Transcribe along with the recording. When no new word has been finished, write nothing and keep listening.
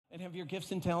Have your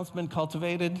gifts and talents been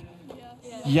cultivated?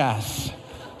 Yes.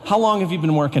 How long have you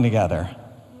been working together?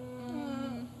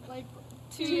 Like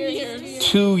 2 years.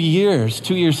 2 years.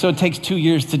 2 years. So it takes 2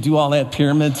 years to do all that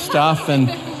pyramid stuff and,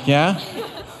 yeah?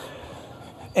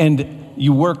 And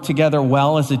you work together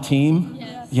well as a team?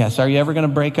 Yes. Are you ever going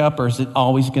to break up, or is it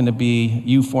always going to be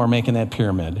you four making that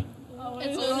pyramid?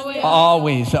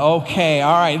 Always. Okay.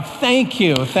 All right. Thank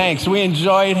you. Thanks. We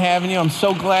enjoyed having you. I'm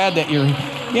so glad that you're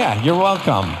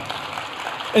welcome.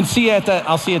 And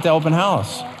I'll see you at the open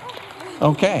house.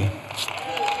 Okay.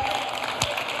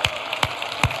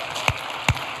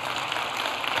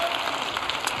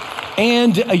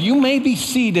 And you may be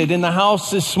seated in the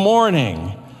house this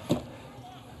morning.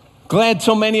 Glad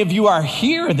so many of you are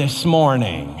here this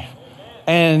morning.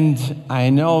 And I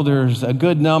know there's a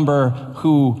good number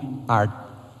who are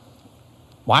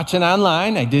watching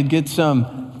online. I did get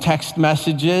some text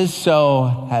messages,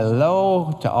 so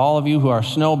hello to all of you who are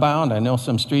snowbound. I know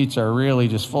some streets are really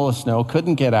just full of snow,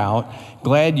 couldn't get out.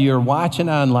 Glad you're watching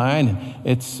online.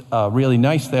 It's really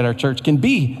nice that our church can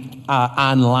be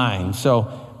online.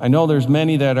 So I know there's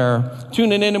many that are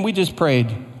tuning in, and we just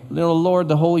prayed, Lord,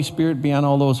 the Holy Spirit be on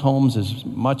all those homes as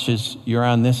much as you're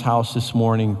on this house this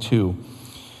morning too.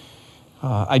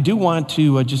 I do want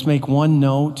to just make one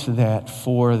note that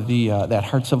for that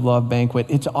Hearts of Love banquet,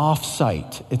 it's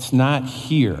off-site. It's not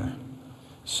here.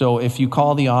 So if you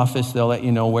call the office, they'll let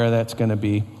you know where that's going to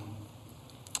be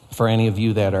for any of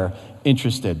you that are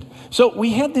interested. So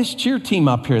we had this cheer team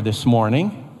up here this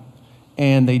morning,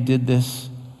 and they did this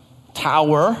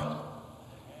tower,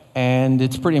 and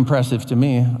it's pretty impressive to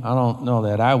me. I don't know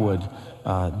that I would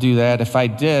do that. If I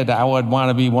did, I would want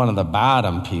to be one of the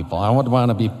bottom people. I would want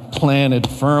to be planted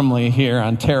firmly here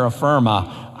on terra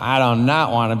firma. I do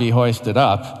not want to be hoisted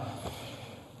up.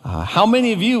 How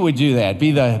many of you would do that?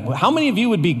 How many of you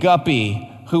would be Guppy,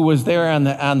 who was there on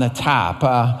the top?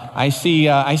 I see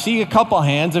a couple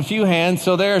hands, a few hands.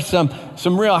 So there's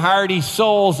some real hardy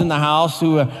souls in the house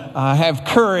who have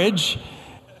courage.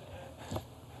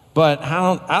 But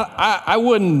I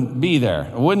wouldn't be there.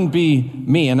 It wouldn't be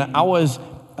me. And I was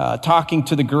talking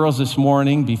to the girls this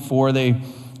morning before they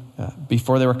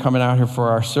were coming out here for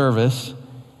our service,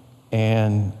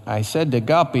 and I said to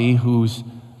Guppy,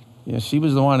 she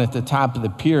was the one at the top of the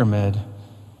pyramid.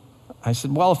 I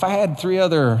said, well, if I had 3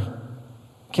 other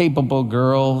capable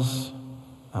girls,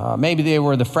 maybe they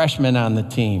were the freshmen on the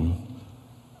team,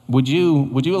 would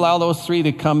you allow those 3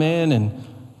 to come in and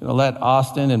let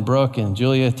Austin and Brooke and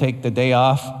Julia take the day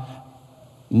off?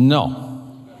 No.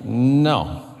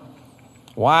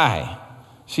 Why?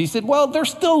 She said, well, they're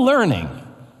still learning.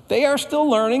 They are still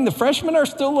learning. The freshmen are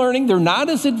still learning. They're not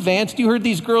as advanced. You heard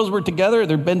these girls were together.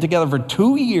 They've been together for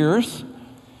 2 years.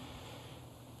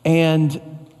 And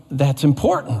that's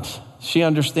important. She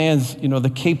understands,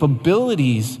 the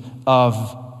capabilities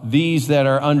of these that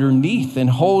are underneath and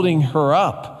holding her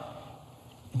up.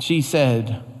 And she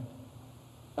said,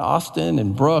 Austin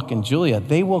and Brooke and Julia,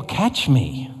 they will catch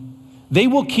me. They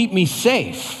will keep me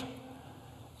safe.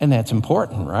 And that's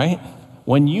important, right?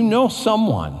 When you know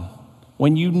someone will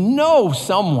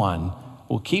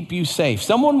keep you safe,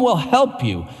 someone will help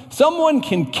you, someone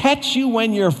can catch you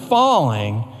when you're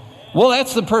falling, well,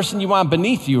 that's the person you want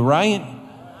beneath you, right?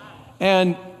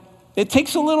 And it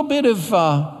takes a little bit of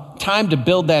time to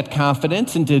build that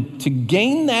confidence and to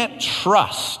gain that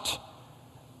trust.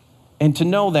 And to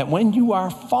know that when you are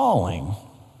falling,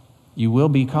 you will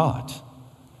be caught.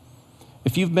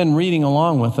 If you've been reading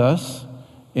along with us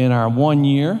in our 1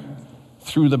 year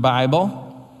through the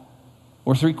Bible,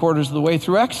 we're 3/4 of the way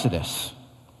through Exodus.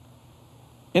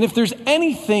 And if there's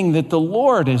anything that the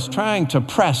Lord is trying to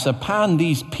press upon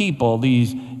these people,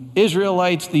 these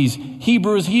Israelites, these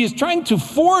Hebrews, he is trying to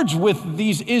forge with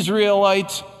these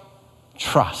Israelites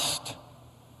trust.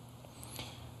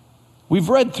 We've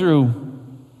read through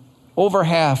over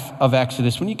half of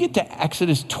Exodus. When you get to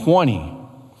Exodus 20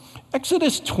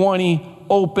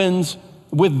 opens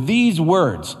with these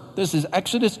words. This is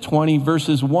Exodus 20,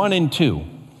 verses 1 and 2.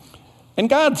 And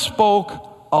God spoke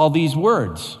all these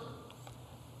words.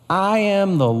 I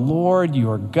am the Lord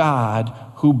your God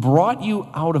who brought you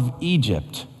out of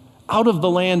Egypt, out of the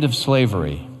land of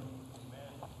slavery.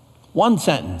 One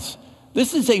sentence.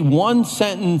 This is a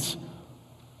one-sentence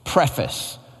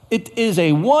preface. It is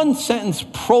a one-sentence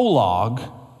prologue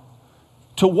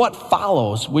to what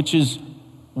follows, which is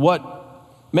what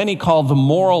many call the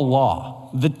moral law,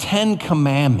 the 10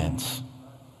 Commandments.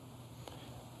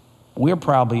 We're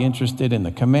probably interested in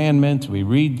the commandments. We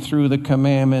read through the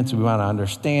commandments. We want to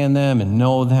understand them and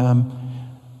know them.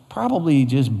 Probably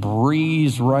just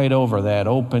breeze right over that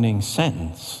opening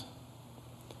sentence.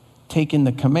 taken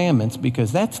the commandments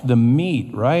because that's the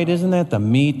meat, right? Isn't that the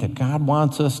meat that God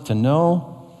wants us to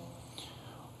know?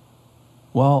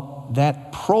 Well,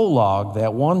 that prologue,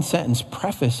 that one sentence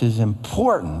preface is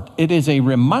important. It is a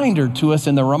reminder to us,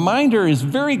 and the reminder is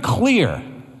very clear.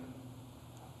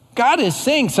 God is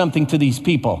saying something to these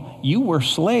people. You were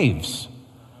slaves.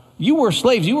 You were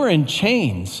slaves. You were in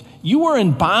chains. You were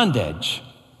in bondage.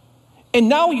 And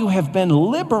now you have been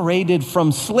liberated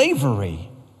from slavery.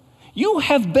 You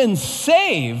have been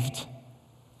saved.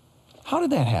 How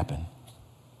did that happen?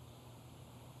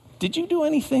 Did you do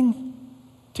anything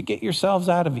to get yourselves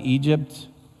out of Egypt?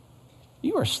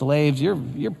 You were slaves.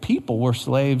 Your people were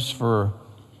slaves for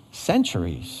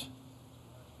centuries.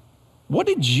 What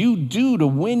did you do to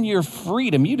win your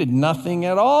freedom? You did nothing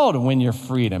at all to win your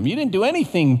freedom. You didn't do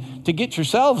anything to get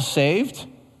yourselves saved.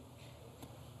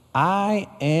 I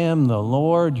am the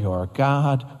Lord your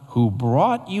God who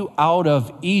brought you out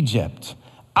of Egypt,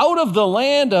 out of the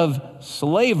land of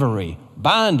slavery,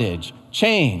 bondage,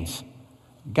 chains.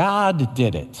 God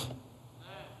did it.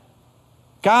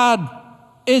 God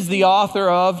is the author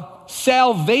of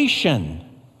salvation.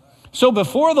 So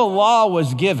before the law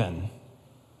was given,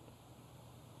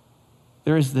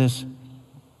 there is this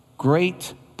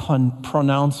great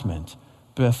pronouncement.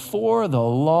 Before the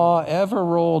law ever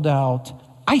rolled out,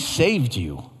 I saved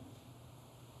you.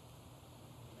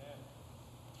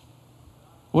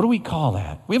 What do we call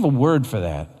that? We have a word for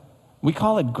that. We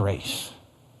call it grace.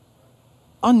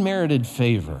 Unmerited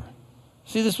favor.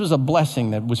 See, this was a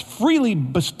blessing that was freely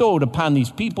bestowed upon these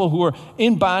people who were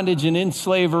in bondage and in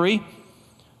slavery.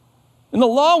 And the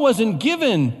law wasn't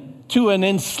given to an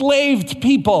enslaved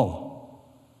people.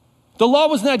 The law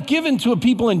was not given to a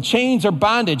people in chains or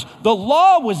bondage. The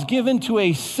law was given to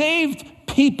a saved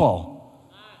people.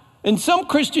 In some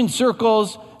Christian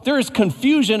circles, there is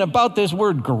confusion about this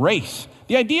word grace.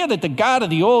 The idea that the God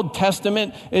of the Old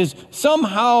Testament is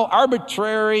somehow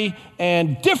arbitrary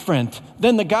and different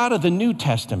than the God of the New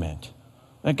Testament.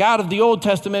 The God of the Old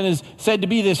Testament is said to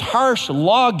be this harsh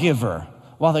lawgiver,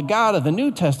 while the God of the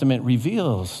New Testament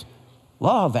reveals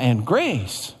love and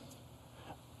grace.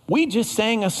 We just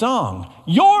sang a song.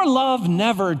 Your love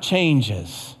never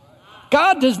changes.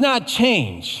 God does not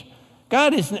change.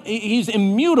 He's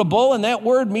immutable, and that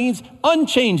word means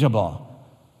unchangeable.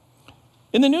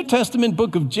 In the New Testament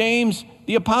book of James,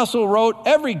 the apostle wrote,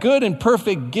 every good and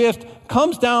perfect gift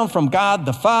comes down from God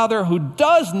the Father, who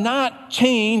does not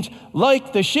change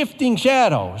like the shifting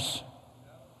shadows.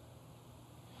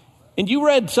 And you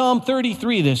read Psalm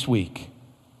 33 this week.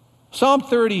 Psalm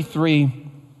 33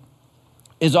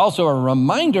 is also a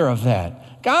reminder of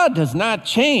that. God does not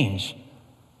change.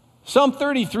 Psalm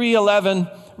 33:11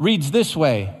 reads this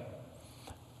way.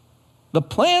 The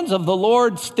plans of the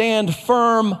Lord stand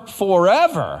firm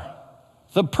forever,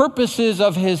 the purposes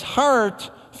of his heart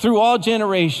through all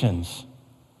generations.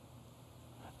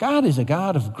 God is a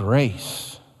God of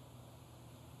grace.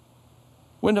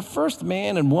 When the first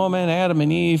man and woman, Adam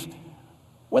and Eve,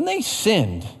 when they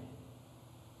sinned,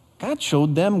 God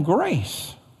showed them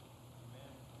grace.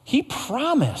 He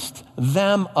promised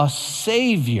them a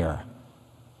Savior.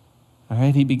 All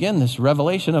right, he began this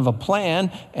revelation of a plan,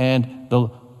 and the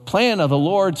plan of the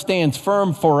Lord stands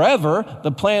firm forever.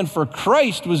 The plan for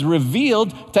Christ was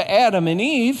revealed to Adam and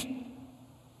Eve.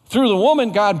 Through the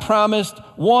woman, God promised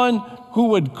one who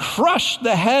would crush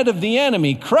the head of the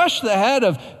enemy, crush the head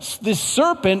of this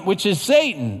serpent, which is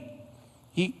Satan.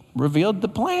 He revealed the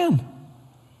plan.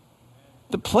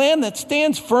 The plan that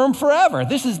stands firm forever.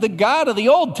 This is the God of the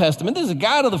Old Testament. This is the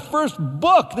God of the first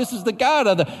book. This is the God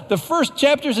of the first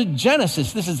chapters of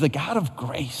Genesis. This is the God of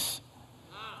grace.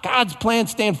 God's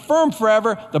plans stand firm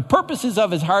forever. The purposes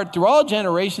of his heart through all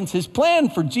generations. His plan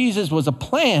for Jesus was a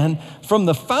plan from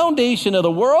the foundation of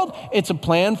the world. It's a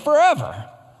plan forever.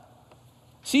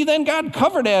 See, then God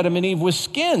covered Adam and Eve with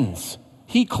skins.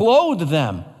 He clothed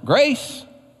them. Grace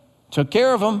took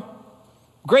care of them.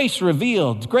 Grace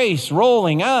revealed, grace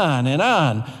rolling on and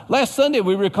on. Last Sunday,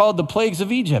 we recalled the plagues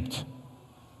of Egypt.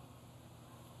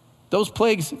 Those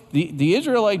plagues, the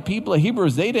Israelite people, the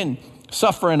Hebrews, they didn't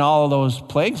suffer in all of those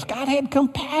plagues. God had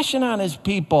compassion on his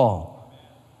people.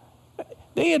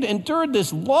 They had endured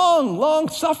this long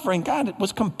suffering. God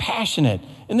was compassionate.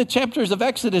 In the chapters of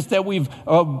Exodus that we've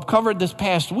covered this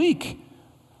past week,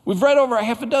 we've read over a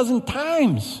half a dozen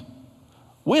times.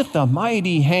 With a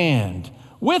mighty hand.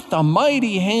 With a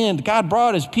mighty hand, God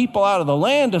brought his people out of the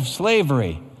land of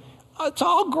slavery. It's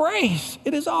all grace.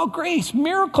 It is all grace.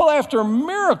 Miracle after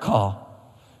miracle.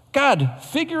 God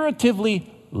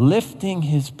figuratively lifting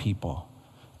his people.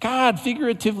 God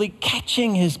figuratively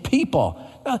catching his people.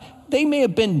 Now, they may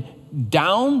have been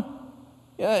down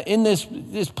in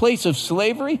this place of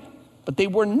slavery, but they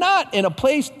were not in a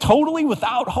place totally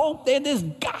without hope. They had this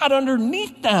God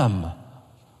underneath them.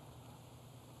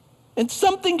 And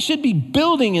something should be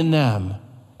building in them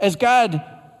as God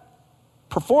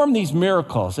performed these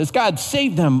miracles, as God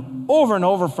saved them over and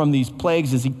over from these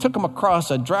plagues, as he took them across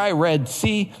a dry Red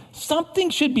Sea. Something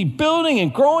should be building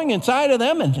and growing inside of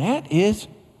them, and that is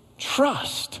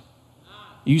trust.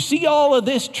 You see all of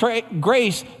this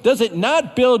grace, does it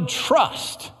not build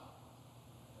trust?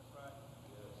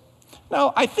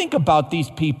 Now, I think about these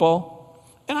people,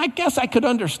 and I guess I could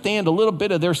understand a little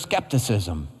bit of their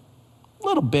skepticism. A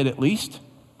little bit, at least.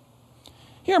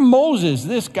 Here, Moses,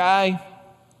 this guy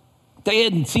they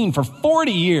hadn't seen for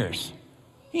 40 years.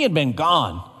 He had been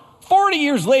gone. 40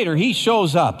 years later, he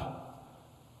shows up.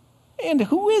 And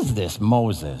who is this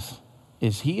Moses?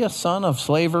 Is he a son of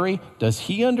slavery? Does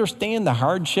he understand the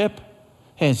hardship?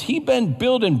 Has he been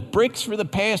building bricks for the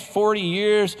past 40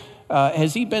 years?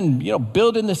 Has he been,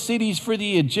 building the cities for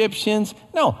the Egyptians?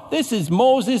 No, this is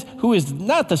Moses, who is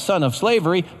not the son of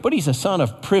slavery, but he's a son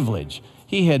of privilege.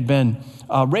 He had been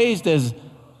raised as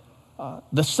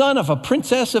the son of a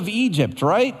princess of Egypt,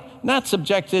 right? Not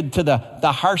subjected to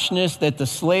the harshness that the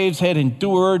slaves had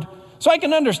endured. So I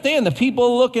can understand the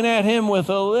people looking at him with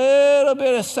a little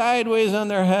bit of sideways on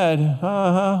their head.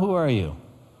 Who are you?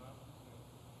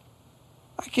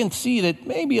 I can see that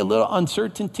maybe a little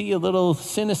uncertainty, a little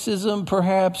cynicism,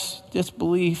 perhaps,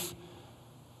 disbelief.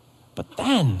 But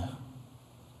then,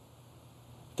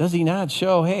 does he not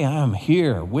show, hey, I'm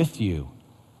here with you.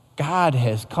 God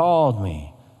has called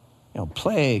me.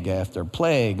 Plague after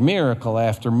plague, miracle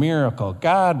after miracle,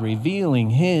 God revealing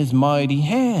his mighty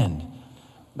hand.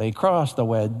 They cross the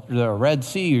Red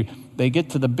Sea. They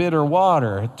get to the bitter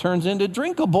water. It turns into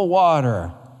drinkable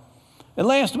water. And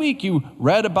last week you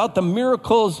read about the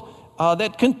miracles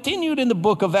that continued in the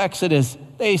book of Exodus.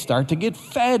 They start to get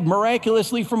fed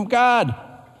miraculously from God.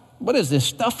 What is this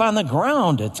stuff on the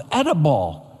ground? It's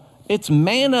edible. It's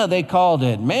manna, they called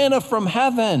it. Manna from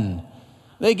heaven.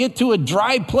 They get to a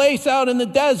dry place out in the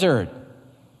desert.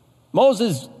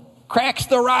 Moses cracks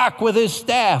the rock with his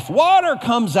staff. Water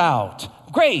comes out.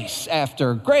 Grace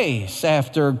after grace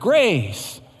after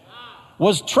grace.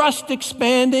 Was trust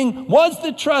expanding? Was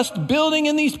the trust building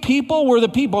in these people? Were the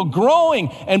people growing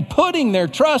and putting their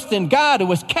trust in God who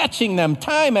was catching them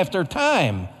time after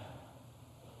time?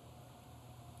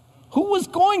 Who was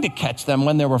going to catch them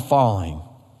when they were falling?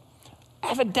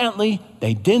 Evidently,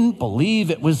 they didn't believe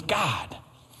it was God.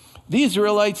 The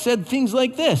Israelites said things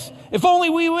like this: if only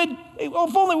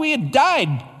we had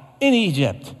died in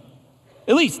Egypt.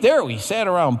 At least there we sat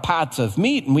around pots of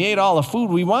meat and we ate all the food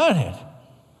we wanted.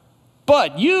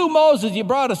 But you, Moses, you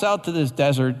brought us out to this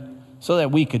desert so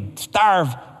that we could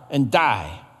starve and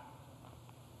die.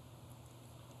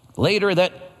 Later,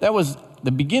 that was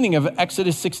the beginning of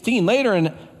Exodus 16. Later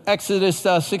in Exodus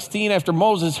 16, after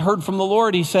Moses heard from the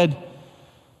Lord, he said,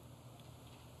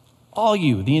 all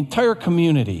you, the entire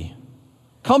community,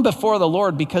 come before the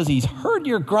Lord because he's heard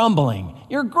your grumbling.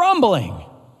 You're grumbling.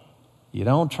 You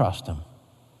don't trust him.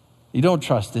 You don't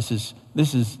trust. This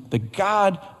is the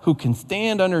God who can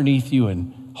stand underneath you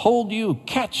and hold you,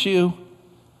 catch you.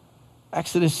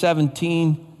 Exodus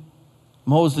 17,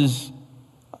 Moses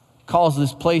calls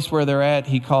this place where they're at,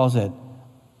 he calls it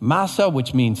Massa,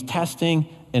 which means testing,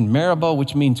 and Meribah,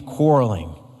 which means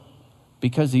quarreling.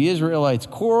 Because the Israelites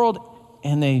quarreled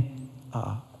and they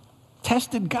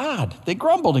tested God. They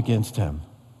grumbled against him.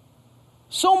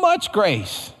 So much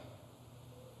grace.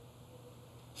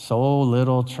 So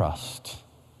little trust.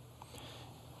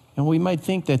 And we might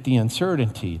think that the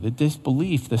uncertainty, the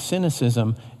disbelief, the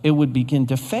cynicism, it would begin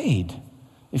to fade.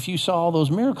 If you saw all those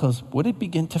miracles, would it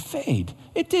begin to fade?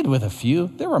 It did with a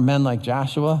few. There were men like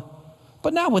Joshua,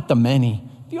 but not with the many,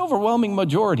 the overwhelming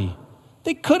majority.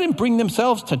 They couldn't bring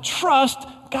themselves to trust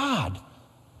God.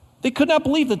 They could not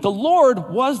believe that the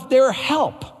Lord was their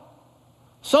help.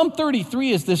 Psalm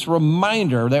 33 is this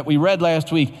reminder that we read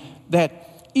last week that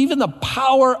even the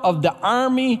power of the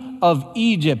army of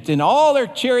Egypt and all their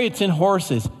chariots and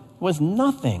horses was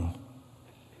nothing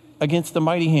against the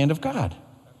mighty hand of God.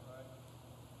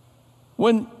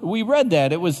 When we read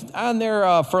that, it was on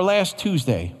there for last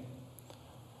Tuesday.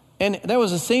 And that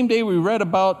was the same day we read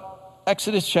about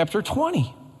Exodus chapter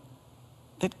 20.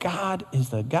 That God is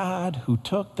the God who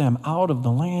took them out of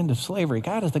the land of slavery.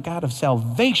 God is the God of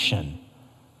salvation.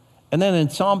 And then in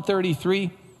Psalm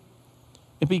 33,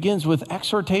 it begins with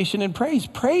exhortation and praise.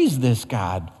 Praise this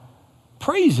God.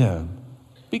 Praise him.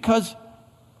 Because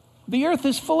the earth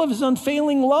is full of his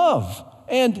unfailing love.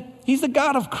 And he's the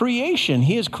God of creation.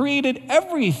 He has created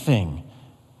everything.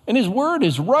 And his word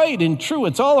is right and true.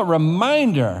 It's all a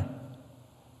reminder.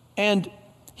 And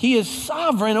he is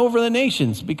sovereign over the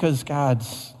nations because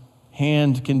God's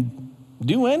hand can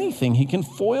do anything. He can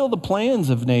foil the plans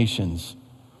of nations.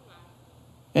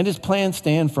 And his plans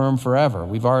stand firm forever.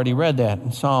 We've already read that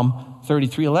in Psalm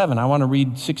 33:11. I want to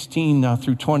read 16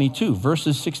 through 22,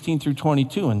 verses 16 through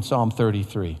 22 in Psalm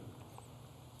 33.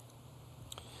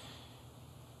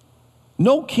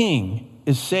 No king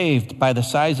is saved by the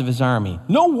size of his army.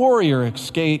 No warrior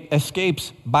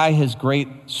escapes by his great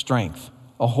strength.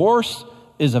 A horse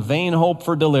is a vain hope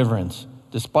for deliverance.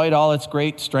 Despite all its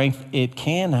great strength, it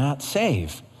cannot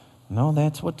save. No,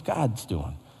 that's what God's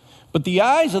doing. But the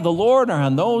eyes of the Lord are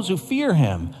on those who fear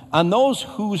him, on those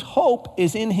whose hope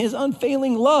is in his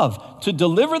unfailing love, to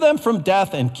deliver them from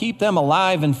death and keep them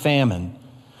alive in famine.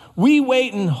 We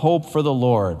wait and hope for the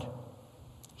Lord.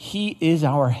 He is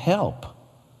our help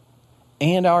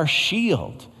and our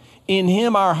shield. In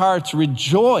him our hearts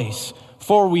rejoice,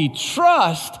 for we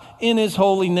trust in his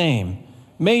holy name.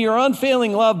 May your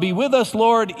unfailing love be with us,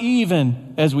 Lord,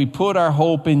 even as we put our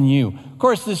hope in you. Of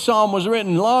course, this psalm was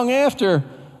written long after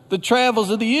the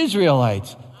travels of the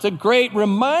Israelites. It's a great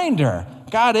reminder.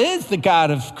 God is the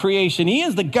God of creation. He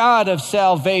is the God of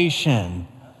salvation.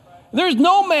 There's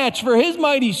no match for his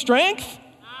mighty strength,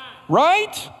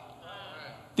 right?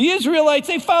 The Israelites,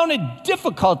 they found it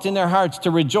difficult in their hearts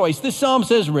to rejoice. This psalm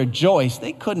says rejoice.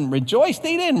 They couldn't rejoice.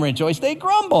 They didn't rejoice. They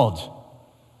grumbled.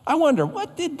 I wonder,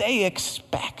 what did they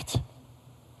expect?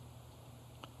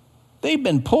 They've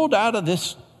been pulled out of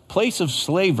this place of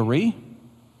slavery.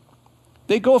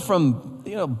 They go from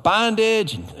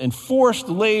bondage and forced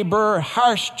labor,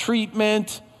 harsh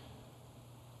treatment,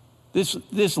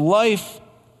 this life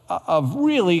of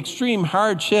really extreme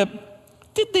hardship.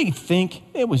 Did they think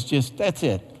it was just, that's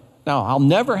it? Now, I'll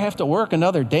never have to work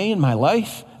another day in my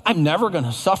life. I'm never going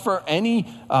to suffer any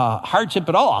hardship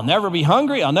at all. I'll never be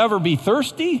hungry. I'll never be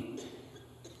thirsty.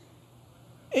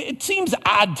 It seems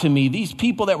odd to me, these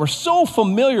people that were so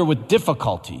familiar with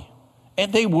difficulty,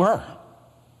 and they were.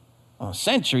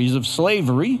 Centuries of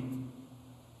slavery,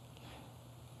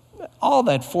 all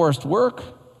that forced work,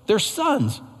 their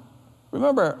sons.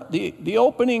 Remember, the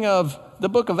opening of the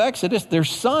book of Exodus, their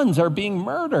sons are being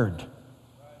murdered.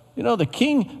 The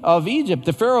king of Egypt,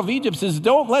 the Pharaoh of Egypt says,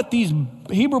 don't let these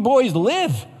Hebrew boys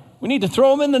live. We need to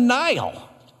throw them in the Nile.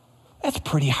 That's a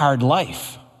pretty hard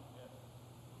life.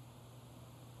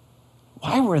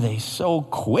 Why were they so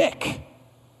quick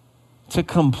to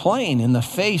complain in the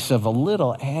face of a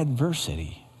little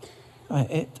adversity?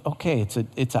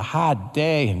 It's a hot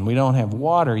day and we don't have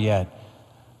water yet.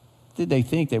 Did they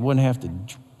think they wouldn't have to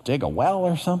dig a well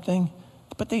or something?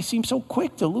 But they seem so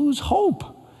quick to lose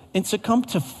hope and succumb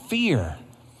to fear.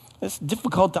 It's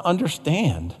difficult to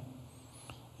understand.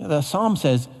 The psalm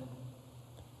says,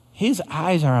 his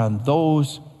eyes are on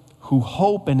those who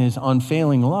hope in his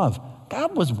unfailing love.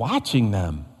 God was watching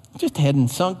them. It just hadn't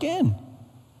sunk in.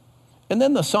 And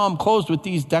then the psalm closed with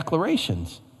these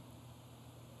declarations.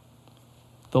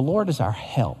 The Lord is our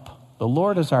help. The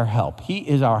Lord is our help. He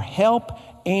is our help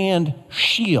and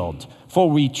shield, for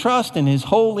we trust in his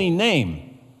holy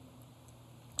name.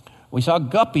 We saw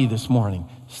Guppy this morning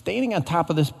standing on top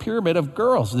of this pyramid of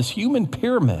girls, this human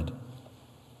pyramid.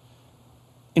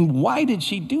 And why did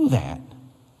she do that?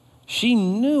 She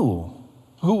knew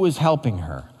who was helping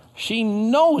her. She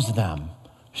knows them.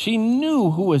 She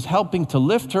knew who was helping to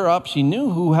lift her up. She knew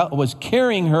who was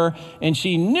carrying her. And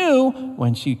she knew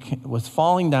when she was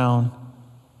falling down,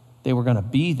 they were going to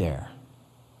be there.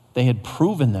 They had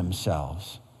proven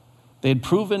themselves. They had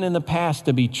proven in the past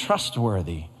to be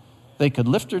trustworthy. They could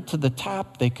lift her to the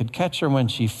top. They could catch her when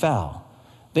she fell.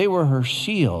 They were her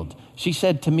shield. She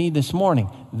said to me this morning,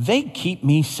 they keep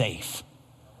me safe.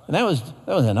 And that was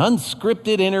an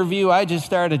unscripted interview. I just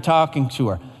started talking to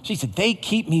her. She said, they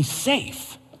keep me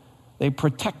safe. They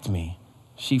protect me.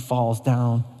 She falls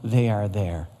down. They are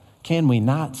there. Can we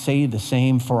not say the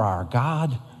same for our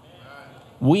God?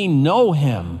 We know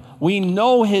him. We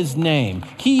know his name.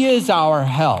 He is our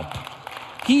help.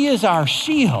 He is our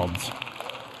shield.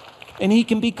 And he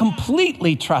can be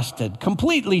completely trusted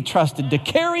to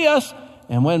carry us,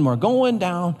 and when we're going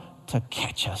down, to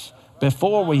catch us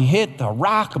before we hit the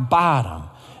rock bottom.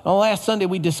 Well, last Sunday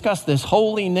we discussed this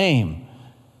holy name.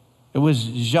 It was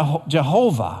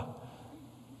Jehovah.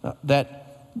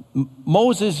 That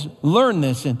Moses learned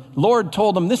this, and Lord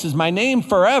told him, this is my name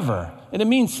forever. And it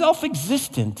means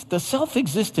self-existent, the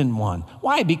self-existent one.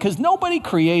 Why? Because nobody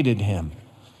created him.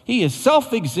 He is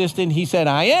self-existent. He said,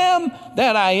 I am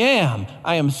that I am.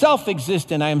 I am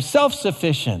self-existent. I am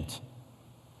self-sufficient.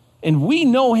 And we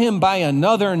know him by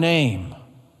another name.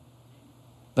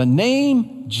 The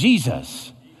name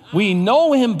Jesus. We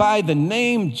know him by the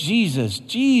name Jesus.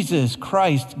 Jesus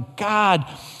Christ, God,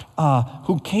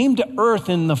 who came to earth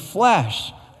in the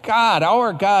flesh. God,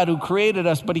 our God who created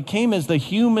us, but he came as the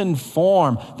human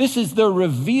form. This is the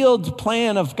revealed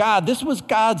plan of God. This was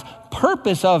God's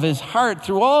purpose of his heart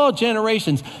through all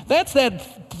generations. That's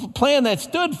that plan that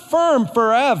stood firm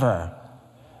forever.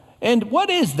 And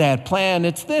what is that plan?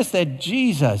 It's this, that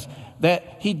Jesus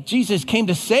came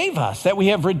to save us, that we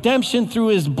have redemption through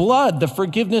his blood, the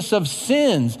forgiveness of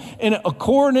sins, in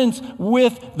accordance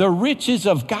with the riches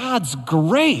of God's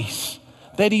grace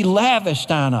that he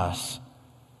lavished on us.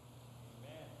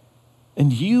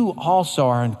 And you also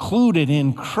are included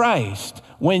in Christ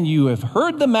when you have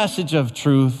heard the message of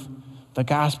truth, the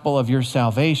gospel of your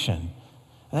salvation.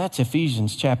 That's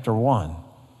Ephesians chapter 1.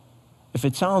 If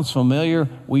it sounds familiar,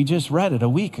 we just read it a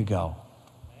week ago.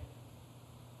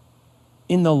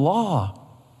 In the law,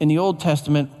 in the Old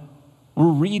Testament,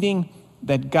 we're reading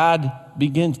that God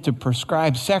begins to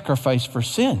prescribe sacrifice for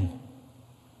sin.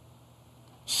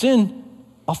 Sin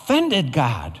offended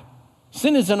God.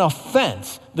 Sin is an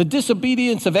offense. The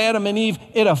disobedience of Adam and Eve,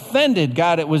 it offended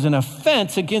God. It was an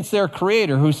offense against their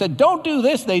Creator who said, don't do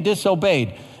this. They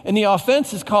disobeyed. And the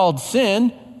offense is called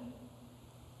sin,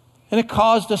 and it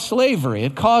caused a slavery.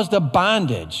 It caused a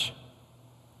bondage.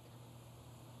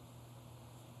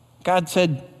 God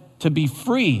said to be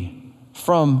free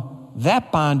from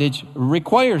that bondage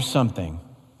requires something,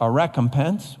 a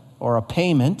recompense or a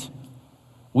payment.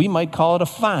 We might call it a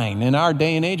fine. In our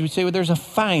day and age, we say, well, there's a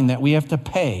fine that we have to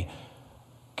pay.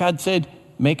 God said,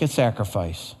 make a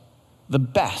sacrifice, the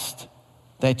best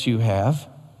that you have.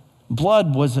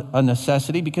 Blood was a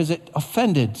necessity because it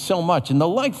offended so much. And the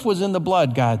life was in the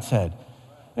blood, God said.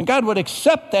 And God would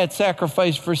accept that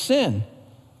sacrifice for sin.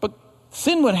 But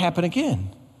sin would happen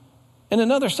again. And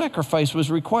another sacrifice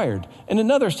was required. And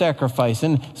another sacrifice.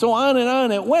 And so on and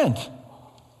on it went.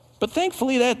 But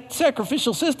thankfully, that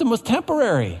sacrificial system was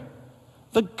temporary.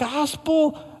 The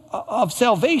gospel of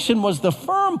salvation was the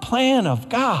firm plan of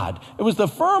God. It was the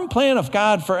firm plan of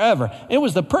God forever. It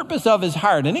was the purpose of his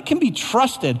heart, and it can be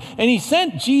trusted. And he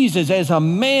sent Jesus as a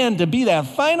man to be that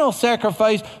final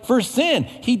sacrifice for sin.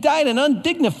 He died an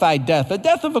undignified death, the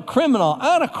death of a criminal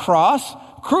on a cross,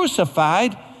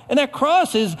 crucified. And that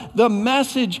cross is the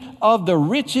message of the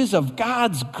riches of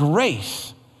God's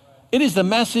grace. It is the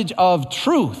message of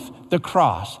truth, the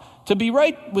cross. To be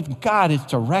right with God is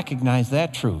to recognize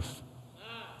that truth.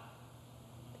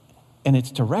 And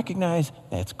it's to recognize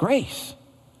that's grace.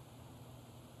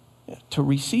 To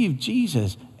receive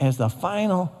Jesus as the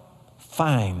final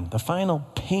fine, the final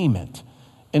payment.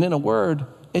 And in a word,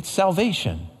 it's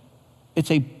salvation.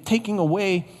 It's a taking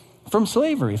away from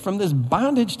slavery, from this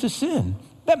bondage to sin.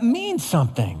 That means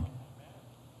something.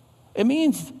 It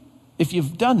means if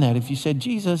you've done that, if you said,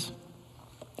 Jesus,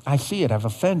 I see it. I've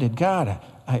offended God.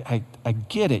 I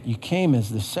get it. You came as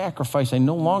the sacrifice. I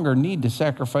no longer need to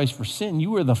sacrifice for sin.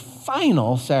 You are the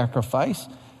final sacrifice.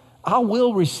 I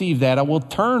will receive that. I will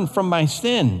turn from my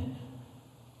sin.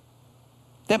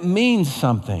 That means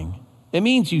something. It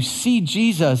means you see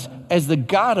Jesus as the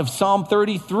God of Psalm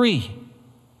 33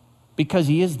 because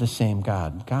he is the same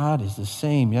God. God is the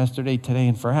same yesterday, today,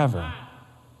 and forever.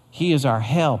 He is our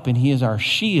help and he is our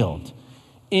shield.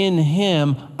 In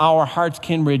him, our hearts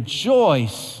can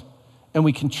rejoice and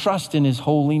we can trust in his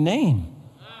holy name.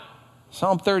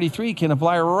 Psalm 33 can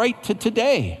apply right to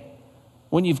today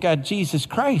when you've got Jesus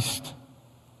Christ.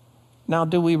 Now,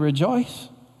 do we rejoice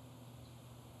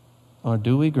or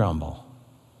do we grumble?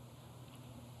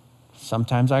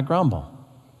 Sometimes I grumble.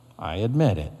 I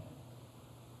admit it.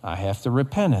 I have to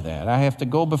repent of that. I have to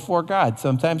go before God.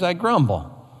 Sometimes I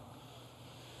grumble.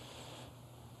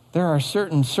 There are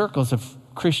certain circles of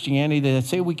Christianity that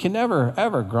say we can never,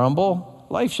 ever grumble.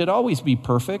 Life should always be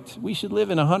perfect. We should live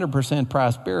in 100%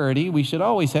 prosperity. We should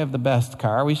always have the best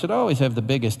car. We should always have the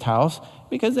biggest house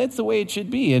because that's the way it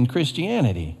should be in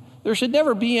Christianity. There should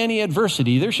never be any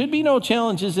adversity. There should be no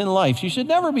challenges in life. You should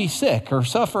never be sick or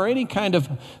suffer any kind of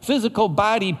physical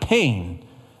body pain.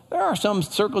 There are some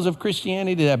circles of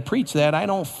Christianity that preach that. I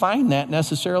don't find that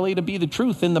necessarily to be the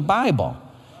truth in the Bible.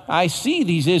 I see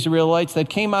these Israelites that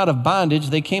came out of bondage,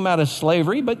 they came out of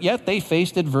slavery, but yet they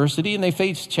faced adversity and they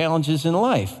faced challenges in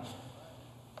life.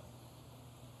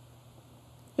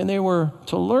 And they were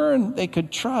to learn they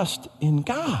could trust in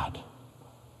God.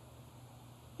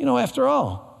 You know, after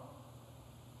all,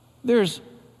 that's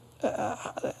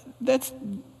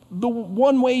the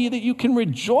one way that you can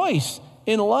rejoice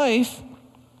in life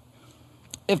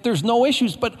if there's no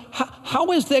issues. But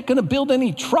how is that going to build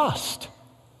any trust?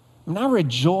 I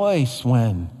rejoice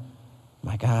when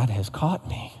my God has caught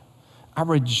me. I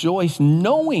rejoice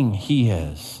knowing he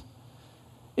is.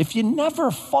 If you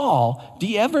never fall, do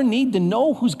you ever need to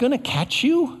know who's going to catch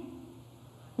you?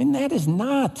 I mean, that is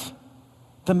not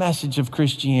the message of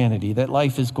Christianity, that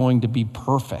life is going to be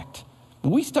perfect.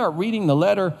 When we start reading the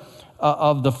letter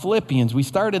of the Philippians, we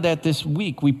started that this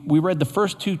week. We read the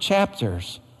first 2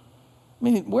 chapters. I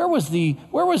mean, where was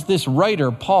this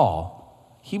writer,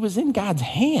 Paul? He was in God's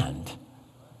hand.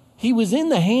 He was in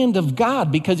the hand of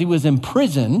God because he was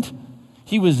imprisoned.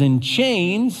 He was in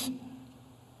chains.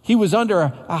 He was under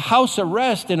a house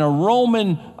arrest in a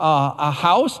Roman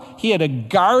house. He had a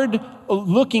guard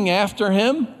looking after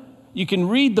him. You can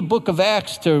read the book of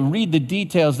Acts to read the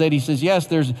details that he says, yes,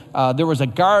 there was a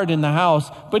guard in the house.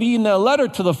 But in the letter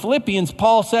to the Philippians,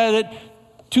 Paul said it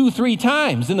 2-3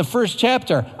 times in the first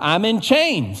chapter. I'm in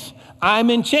chains. I'm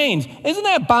in chains. Isn't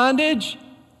that bondage?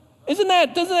 Doesn't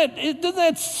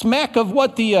that smack of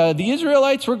what the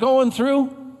Israelites were going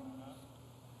through?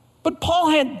 But Paul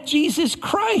had Jesus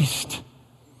Christ.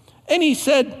 And he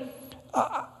said,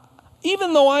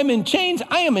 even though I'm in chains,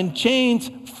 I am in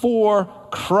chains for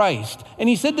Christ. And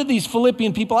he said to these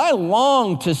Philippian people, I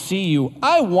long to see you.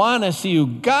 I want to see you.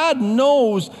 God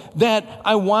knows that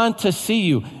I want to see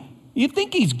you. You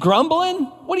think he's grumbling?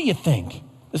 What do you think?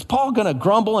 Is Paul going to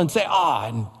grumble and say,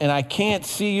 and I can't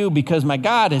see you because my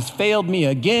God has failed me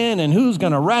again, and who's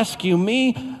going to rescue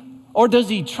me? Or does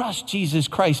he trust Jesus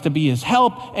Christ to be his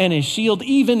help and his shield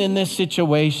even in this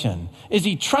situation? Is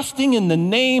he trusting in the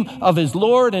name of his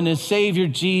Lord and his Savior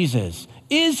Jesus?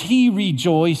 Is he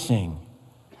rejoicing?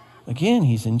 Again,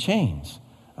 he's in chains.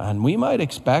 And we might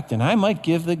expect, and I might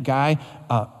give the guy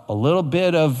a little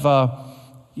bit of,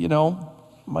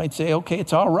 might say, okay,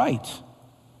 it's all right.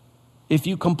 If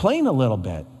you complain a little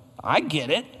bit, I get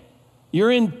it.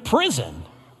 You're in prison.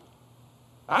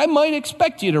 I might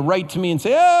expect you to write to me and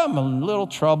say, I'm a little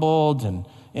troubled, and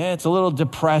it's a little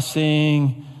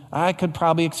depressing. I could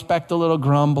probably expect a little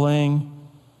grumbling.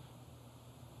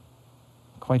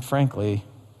 Quite frankly,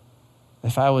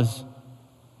 if I was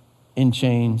in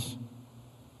chains,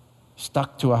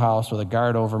 stuck to a house with a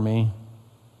guard over me,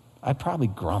 I'd probably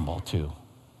grumble too.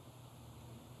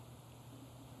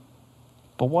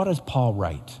 But what does Paul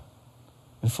write?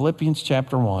 In Philippians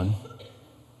chapter 1,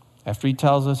 after he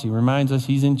tells us, he reminds us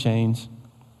he's in chains,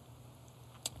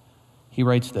 he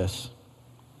writes this.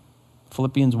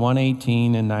 Philippians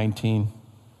 1:18 and 19.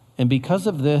 And because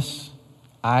of this,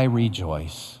 I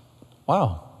rejoice.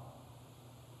 Wow.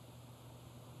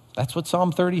 That's what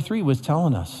Psalm 33 was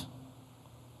telling us.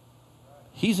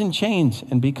 He's in chains,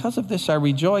 and because of this I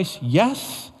rejoice.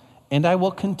 Yes, and I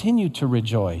will continue to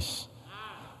rejoice.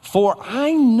 For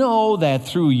I know that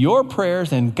through your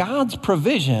prayers and God's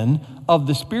provision of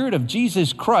the Spirit of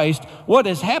Jesus Christ, what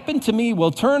has happened to me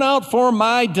will turn out for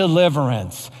my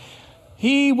deliverance.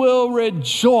 He will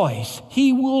rejoice.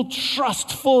 He will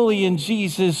trust fully in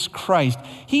Jesus Christ.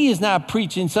 He is not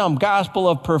preaching some gospel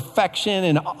of perfection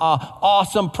and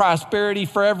awesome prosperity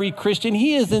for every Christian.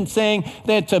 He isn't saying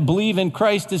that to believe in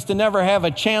Christ is to never have a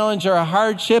challenge or a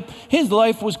hardship. His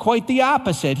life was quite the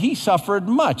opposite. He suffered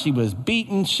much. He was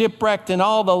beaten, shipwrecked, and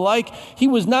all the like. He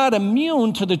was not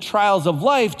immune to the trials of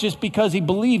life just because he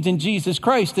believed in Jesus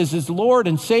Christ as his Lord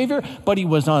and Savior, but he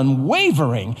was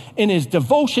unwavering in his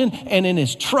devotion and in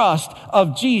his trust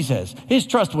of Jesus. His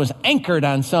trust was anchored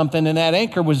on something, and that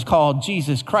anchor was called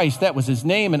Jesus Christ. That was his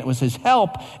name, and it was his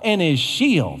help and his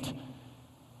shield.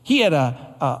 He had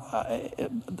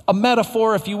a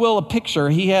metaphor, if you will, a picture.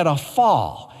 He had a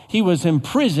fall. He was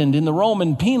imprisoned in the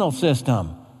Roman penal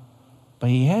system, but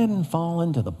he hadn't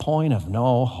fallen to the point of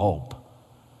no hope.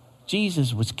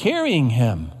 Jesus was carrying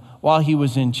him while he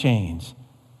was in chains.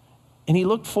 And he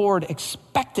looked forward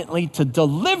expectantly to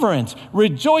deliverance,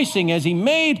 rejoicing as he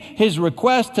made his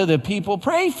request to the people,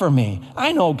 pray for me.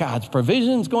 I know God's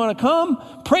provision is going to come.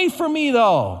 Pray for me,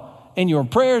 though, and your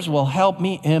prayers will help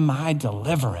me in my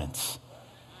deliverance.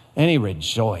 And he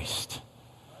rejoiced.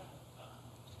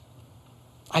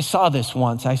 I saw this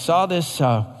once. I saw this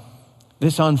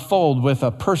unfold with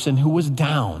a person who was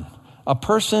down, a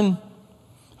person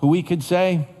who we could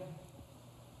say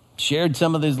shared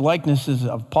some of his likenesses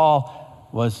of Paul,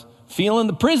 was feeling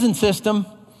the prison system.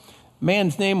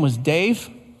 Man's name was Dave.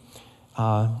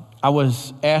 I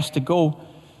was asked to go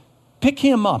pick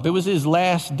him up. It was his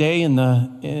last day in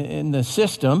the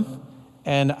system,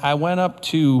 and I went up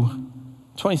to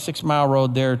 26 Mile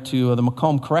Road there to the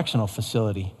Macomb Correctional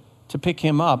Facility to pick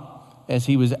him up as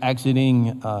he was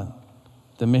exiting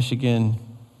the Michigan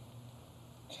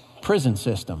prison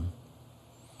system.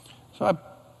 So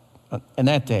And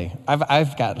that day,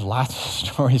 I've got lots of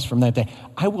stories from that day.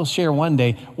 I will share one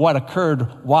day what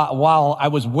occurred while I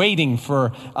was waiting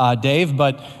for Dave,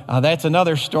 but that's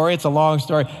another story. It's a long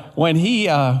story. When he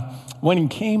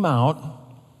came out,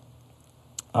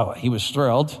 he was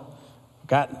thrilled.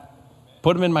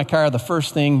 Put him in my car. The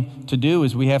first thing to do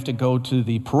is we have to go to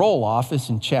the parole office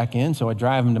and check in. So I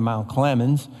drive him to Mount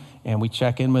Clemens, and we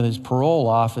check in with his parole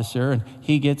officer, and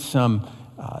he gets some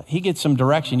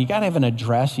direction. You got to have an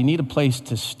address. You need a place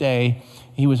to stay.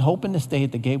 He was hoping to stay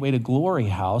at the Gateway to Glory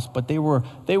house, but they were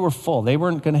full. They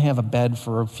weren't going to have a bed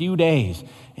for a few days.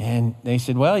 And they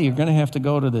said, well, you're going to have to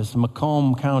go to this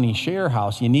Macomb County Share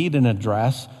House. You need an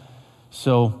address.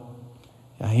 So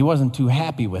he wasn't too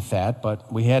happy with that,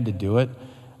 but we had to do it.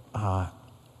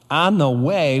 On the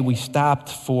way, we stopped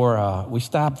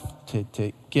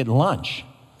to get lunch.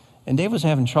 And Dave was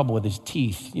having trouble with his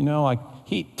teeth.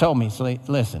 He told me, so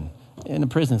listen, in the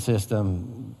prison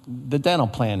system, the dental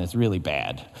plan is really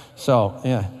bad. So,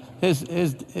 yeah,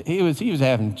 he was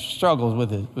having struggles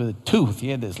with a tooth. He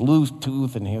had this loose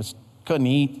tooth, and couldn't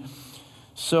eat.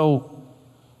 So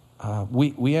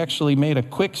we actually made a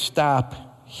quick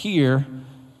stop here.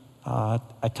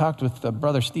 I talked with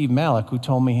Brother Steve Malik, who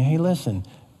told me, hey, listen,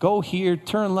 go here,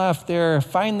 turn left there,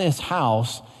 find this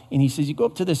house. And he says, you go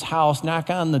up to this house, knock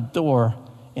on the door,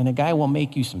 and a guy will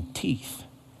make you some teeth.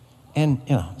 And,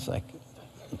 it's like,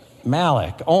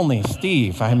 Malik, only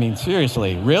Steve. I mean,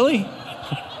 seriously, really?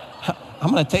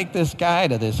 I'm going to take this guy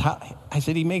to this house. I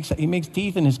said, he makes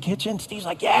teeth in his kitchen? Steve's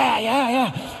like,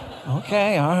 yeah.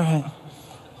 Okay, all right.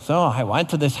 So I went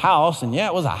to this house, and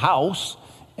it was a house.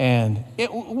 And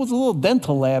it was a little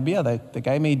dental lab. Yeah, the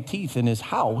guy made teeth in his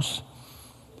house.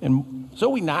 And so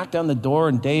we knocked on the door,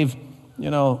 and Dave,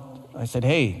 I said,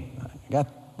 hey, I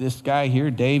got this guy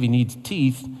here, Dave, he needs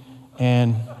teeth.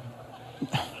 And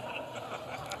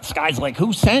this guy's like,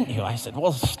 who sent you? I said,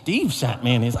 well, Steve sent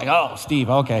me. And he's like, oh, Steve,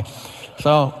 okay.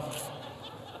 So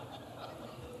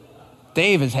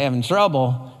Dave is having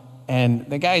trouble. And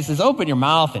the guy says, open your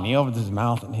mouth. And he opens his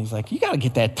mouth, and he's like, you got to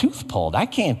get that tooth pulled. I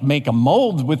can't make a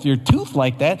mold with your tooth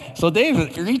like that. So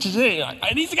Dave reaches in,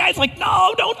 and these guys like,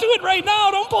 no, don't do it right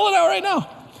now. Don't pull it out right now.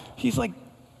 He's like,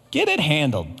 get it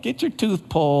handled. Get your tooth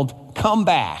pulled. Come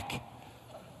back.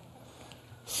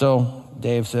 So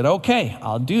Dave said, okay,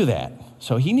 I'll do that.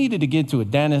 So he needed to get to a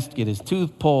dentist, get his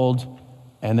tooth pulled,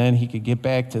 and then he could get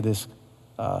back to this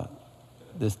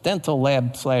dental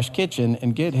lab / kitchen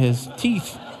and get his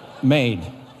teeth made.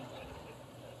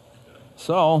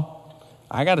 So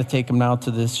I got to take him now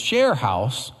to this share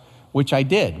house, which I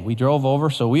did. We drove over.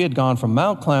 So we had gone from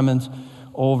Mount Clemens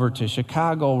over to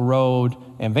Chicago Road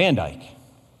and Van Dyke.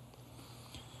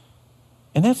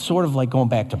 And that's sort of like going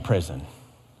back to prison.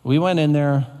 We went in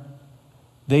there.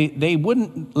 They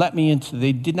wouldn't let me into,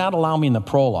 they did not allow me in the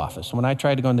parole office. When I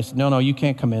tried to go in, they said, no, you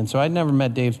can't come in. So I'd never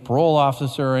met Dave's parole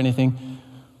officer or anything.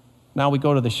 Now we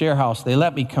go to the share house. They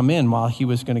let me come in while he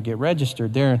was going to get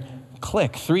registered there. And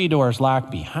click, 3 doors locked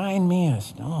behind me. I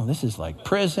said, oh, this is like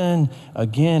prison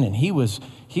again. And he was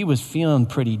feeling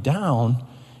pretty down.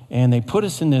 And they put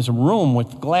us in this room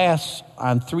with glass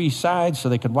on 3 sides so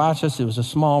they could watch us. It was a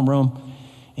small room.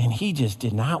 And he just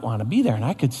did not want to be there. And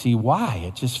I could see why.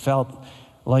 It just felt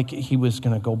like he was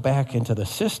going to go back into the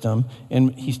system.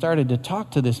 And he started to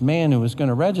talk to this man who was going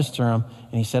to register him.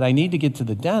 And he said, I need to get to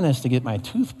the dentist to get my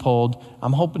tooth pulled.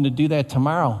 I'm hoping to do that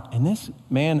tomorrow. And this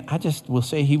man, I just will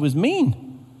say he was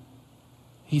mean.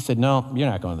 He said, no, you're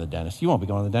not going to the dentist. You won't be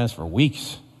going to the dentist for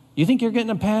weeks. You think you're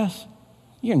getting a pass?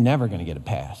 You're never going to get a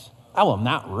pass. I will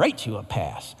not write you a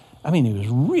pass. I mean, he was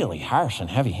really harsh and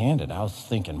heavy-handed. I was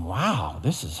thinking, wow,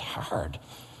 this is hard.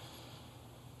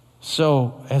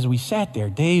 So as we sat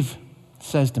there, Dave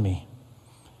says to me,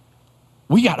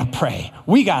 we got to pray.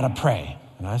 We got to pray.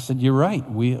 And I said, you're right.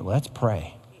 Let's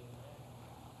pray.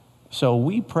 So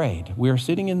we prayed. We were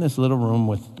sitting in this little room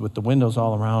with the windows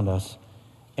all around us,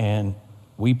 and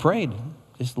we prayed.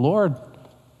 Just, Lord,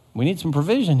 we need some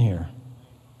provision here.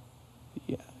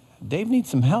 Dave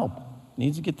needs some help.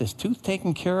 Needs to get this tooth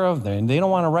taken care of. And they don't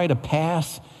want to write a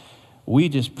pass. We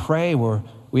just pray.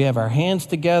 We have our hands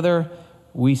together.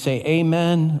 We say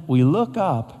amen. We look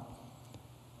up.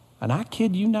 And I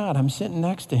kid you not, I'm sitting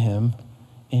next to him,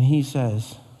 and he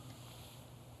says,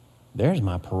 there's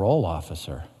my parole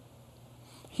officer.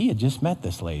 He had just met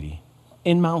this lady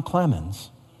in Mount Clemens.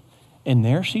 And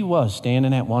there she was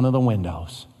standing at one of the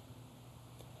windows.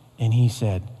 And he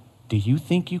said, do you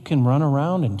think you can run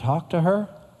around and talk to her?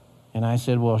 And I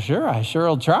said, well, sure, I sure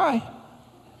will try.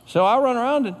 So I run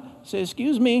around and say,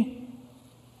 excuse me,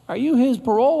 are you his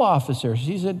parole officer?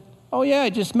 She said, oh, yeah, I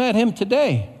just met him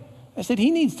today. I said,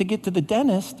 he needs to get to the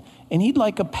dentist and he'd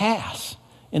like a pass.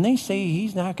 And they say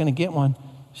he's not going to get one.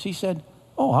 She said,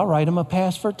 oh, I'll write him a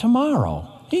pass for tomorrow.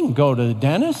 He can go to the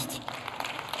dentist.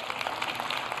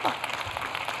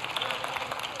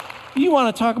 You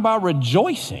want to talk about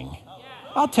rejoicing?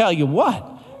 I'll tell you what.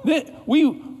 Here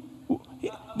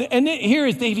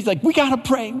is Dave. He's like, we got to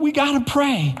pray. We got to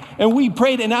pray. And we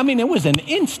prayed. And I mean, it was an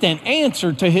instant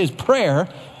answer to his prayer.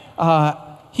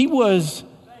 I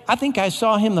think I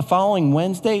saw him the following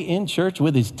Wednesday in church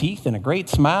with his teeth and a great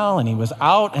smile. And he was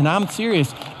out. And I'm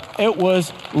serious. It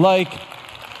was like,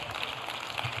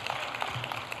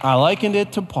 I likened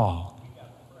it to Paul.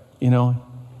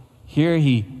 Here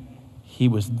he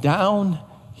was down.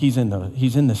 He's in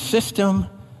the system,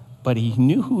 but he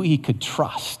knew who he could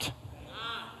trust.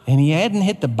 And he hadn't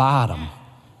hit the bottom.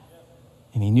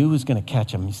 And he knew who was going to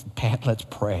catch him. He said, Pat, let's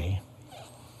pray.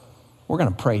 We're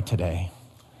going to pray today.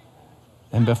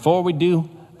 And before we do,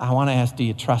 I want to ask, do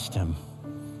you trust him?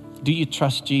 Do you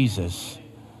trust Jesus?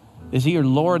 Is he your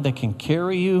Lord that can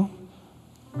carry you?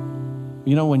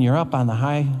 When you're up on the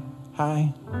high,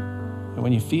 and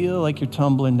when you feel like you're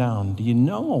tumbling down, do you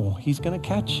know he's going to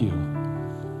catch you?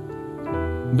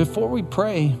 Before we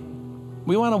pray,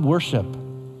 we want to worship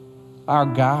our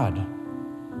God,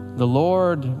 the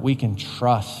Lord we can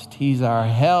trust. He's our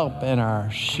help and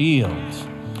our shield.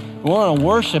 We want to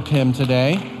worship him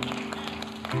today.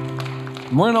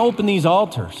 We're going to open these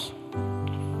altars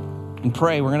and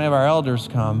pray. We're going to have our elders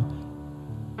come.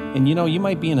 And you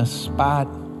might be in a spot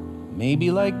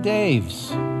maybe like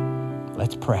Dave's.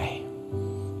 Let's pray.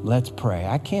 Let's pray.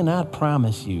 I cannot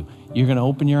promise you you're going to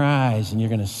open your eyes and you're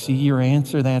going to see your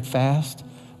answer that fast.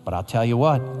 But I'll tell you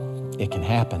what, it can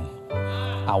happen.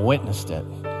 I witnessed it.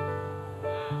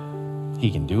 He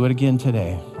can do it again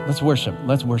today. Let's worship.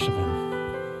 Let's worship him.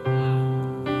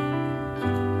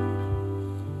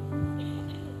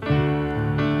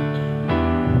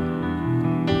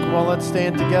 Come on, let's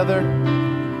stand together.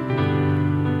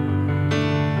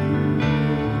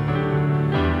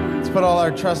 Let's put all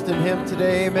our trust in him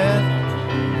today. Amen.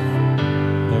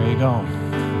 There you go.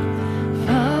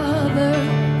 Father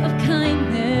of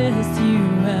kindness, you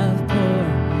have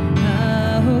poured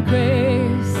out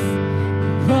grace.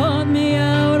 You brought me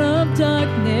out of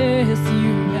darkness.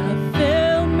 You have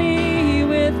filled me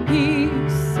with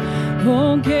peace.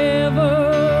 Oh, giver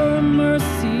of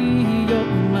mercy, you're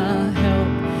my help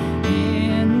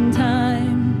in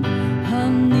time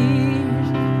of need.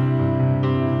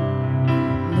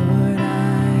 Lord,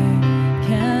 I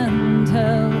can't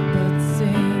help but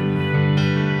sing.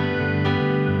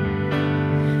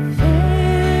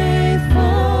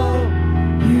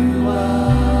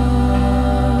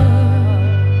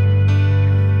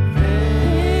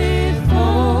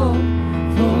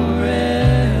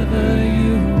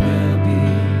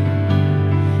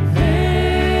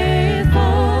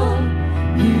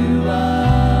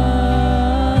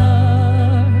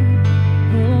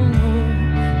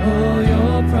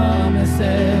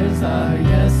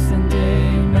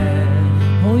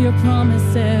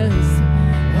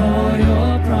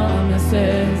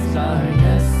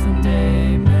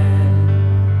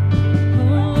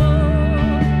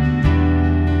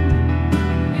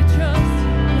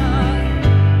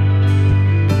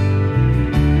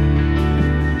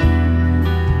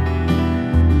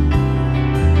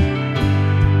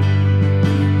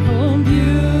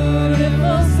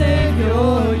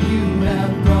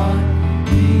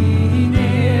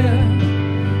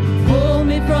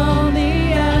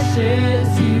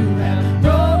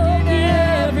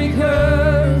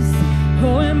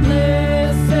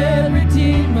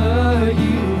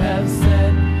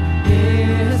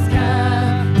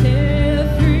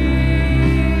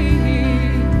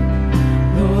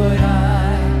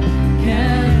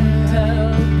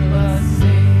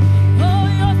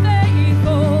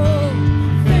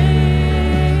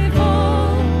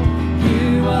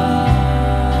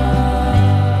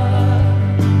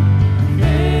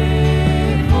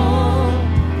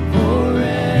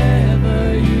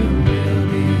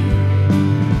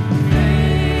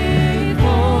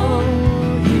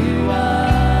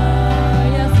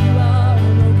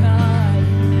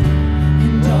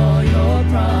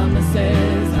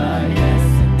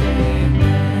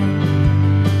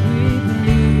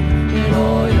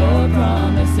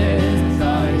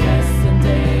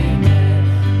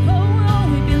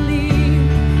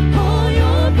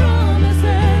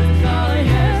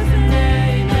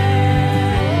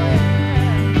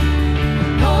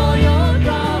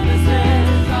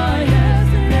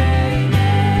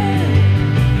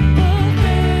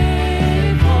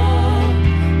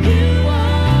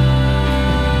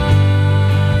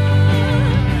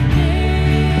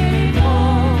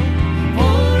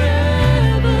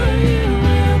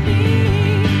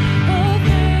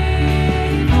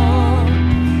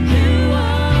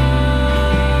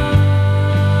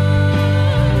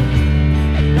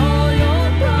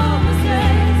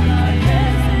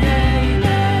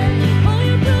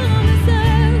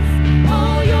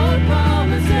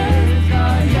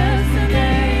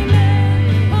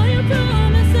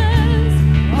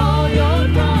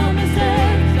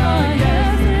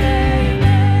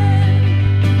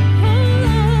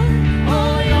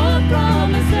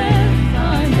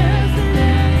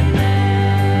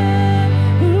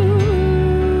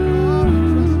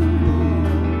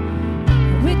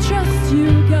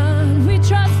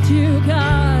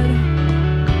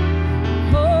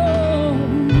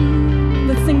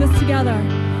 are.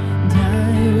 And I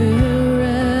will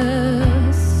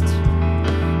rest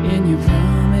in your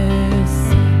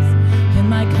promises, and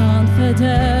my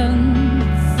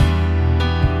confidence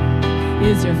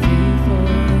is your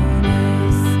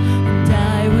faithfulness. And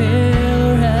I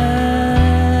will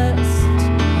rest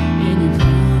in your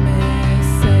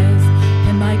promises,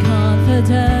 and my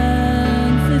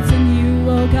confidence is in you,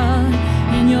 oh God,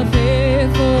 in your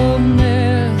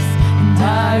faithfulness. And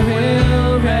I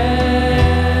will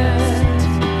rest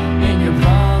in your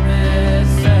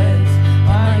promises,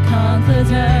 my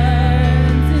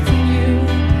confidence is in you,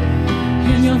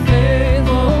 in your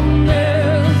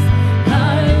faithfulness. I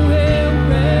will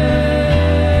rest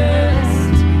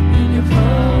in your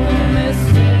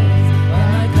promises,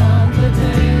 my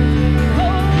confidence.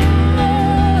 Oh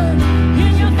Lord,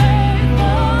 in your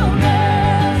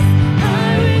faithfulness, I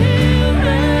will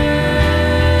rest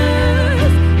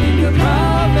in your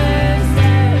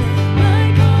promises, my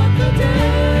confidence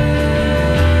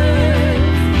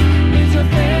is your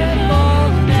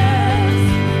faithfulness.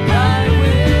 I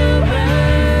will rest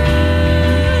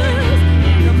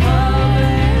in your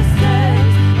promises,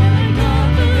 my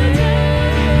confidence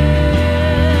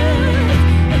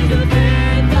is your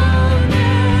faithfulness.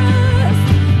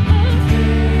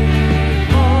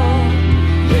 Faithful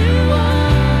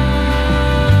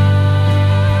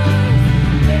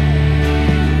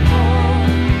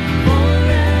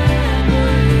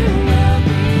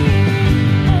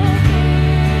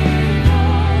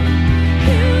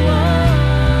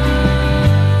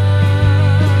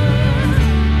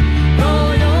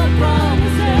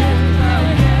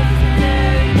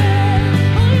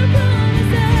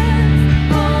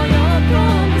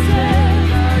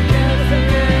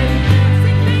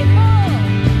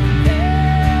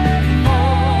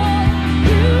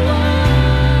you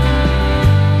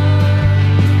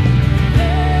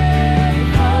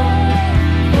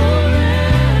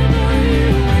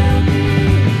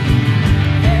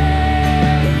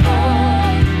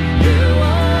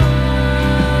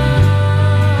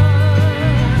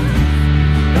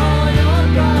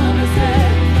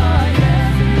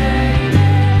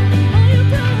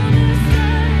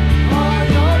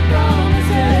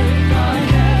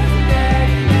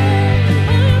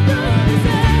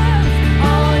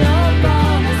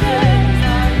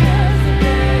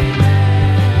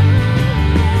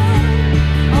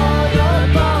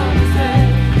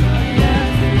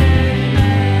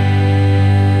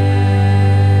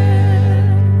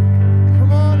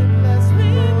Come on and bless me,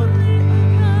 Lord.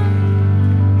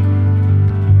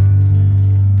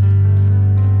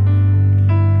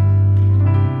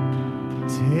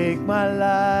 Take my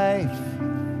life,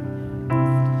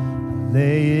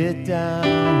 lay it down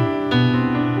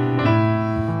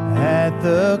at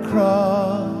the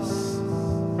cross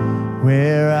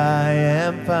where I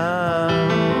am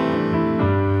found.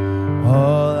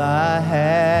 All I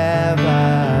have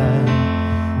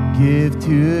I give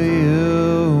to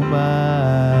you,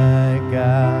 my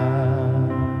God.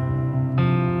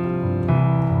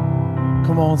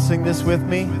 Come on, sing this with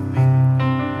me.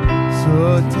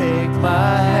 So take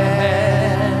my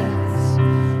hands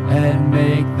and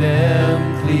make them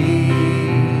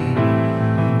clean.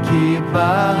 Keep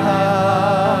my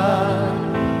heart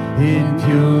in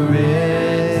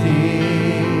purity,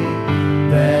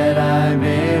 that I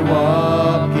may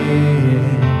walk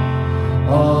in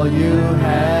all you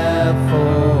have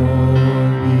for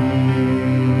me.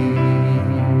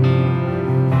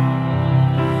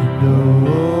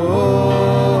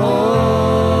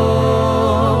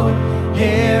 Lord,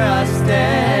 here I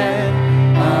stand.